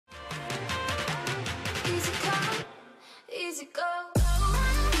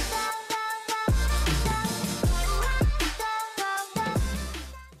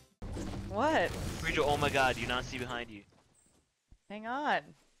Virgil, oh my god, do you not see behind you? Hang on.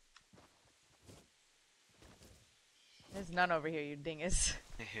 There's none over here, you dingus.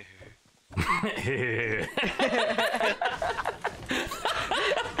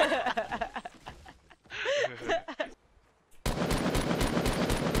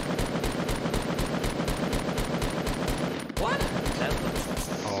 What? That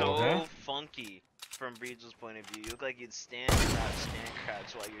looks so funky from Virgil's point of view. You look like you'd stand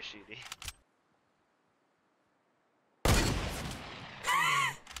crouch while you're shooting.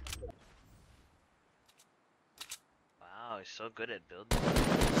 Wow, he's so good at building.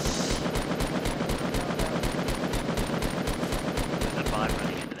 There's a bot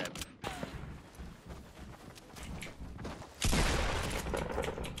running into that.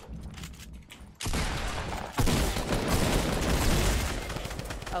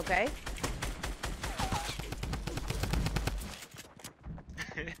 Okay.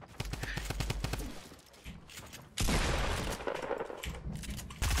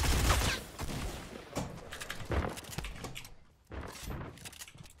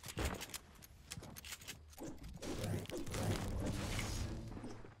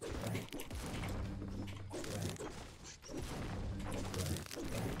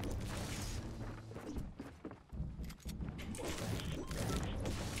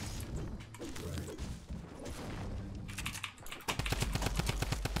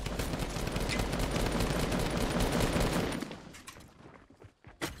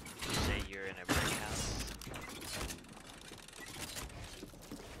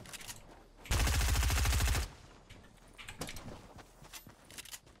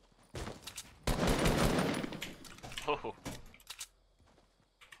 Oh.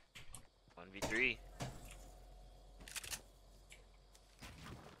 1v3.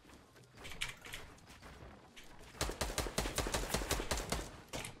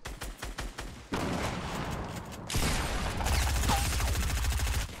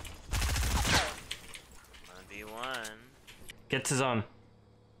 Gets his own.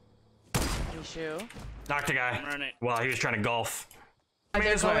 You shoe. Knocked a guy. Well, he was trying to golf.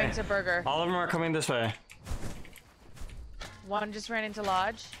 They're going to Burger. All of them are coming this way. One just ran into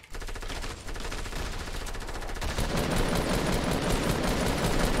Lodge.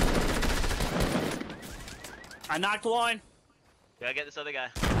 I knocked one. Gotta get this other guy.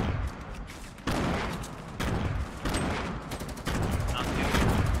 Knocked two.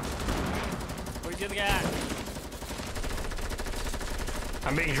 Where's the other guy at?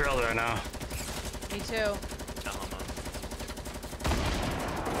 I'm being drilled right now. Me too. No homo.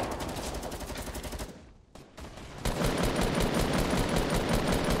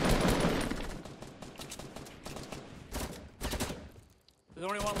 There's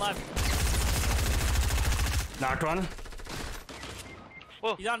only one left. Knocked one.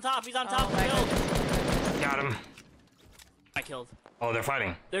 Whoa. He's on top. He's on top. Killed. Got him. I killed. Oh, they're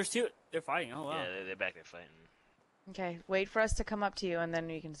fighting. There's two. They're fighting. Oh wow. Yeah, they're back there fighting. Okay, wait for us to come up to you and then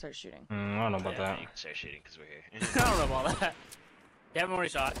we can start shooting. I don't know about that. You can start shooting because we're here. I don't know about that. You haven't already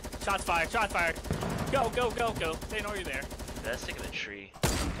shot. Shots fired. Shots fired. Go, go, go, go. They know you're there. That's sticking a tree.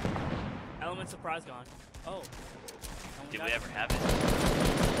 Element surprise gone. Oh. Did we ever have it?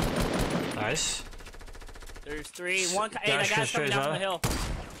 Nice. There's three. One. Hey, that guy's coming down from the hill.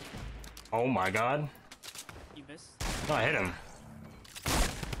 Oh my god. You missed. Oh, I hit him.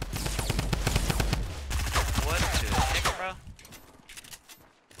 What to the heck, bro?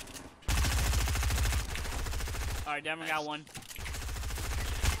 Alright, Denver got one.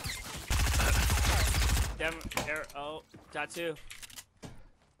 Denver, oh, got two.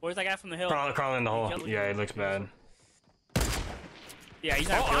 Where's that guy from the hill? Crawl in the hole. Yeah, it looks bad. Yeah, he's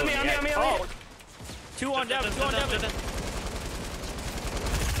not on me, on me, on me, on me. Two on Devin, two on Devin.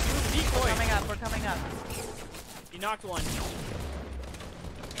 Decoy. We're coming up. You knocked one.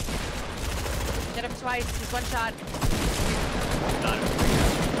 Hit him twice. He's one shot.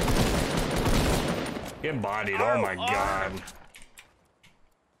 Get bodied. Oh my god.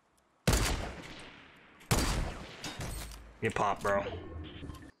 Get popped, bro.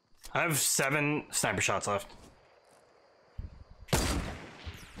 I have 7 sniper shots left.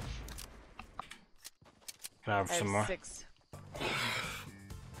 Can I have some more? 6.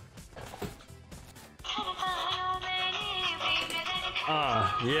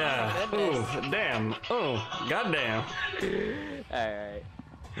 Yeah. Ooh, damn. Oh, goddamn. Alright.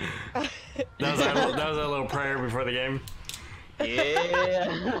 That was a little prayer before the game.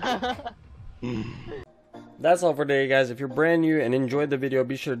 Yeah. that's all for today, guys. If you're brand new and enjoyed the video,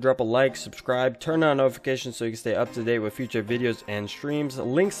 be sure to drop a like, subscribe, turn on notifications so you can stay up to date with future videos and streams.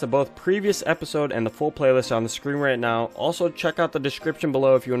 Links to both previous episode and the full playlist are on the screen right now. Also, check out the description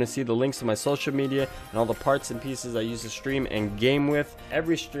below if you want to see the links to my social media and all the parts and pieces I use to stream and game with.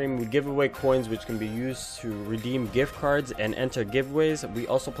 Every stream we give away coins which can be used to redeem gift cards and enter giveaways. We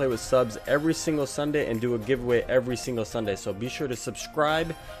also play with subs every single Sunday and do a giveaway every single Sunday. So be sure to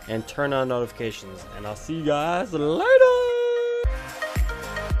subscribe and turn on notifications. And I'll see you guys later.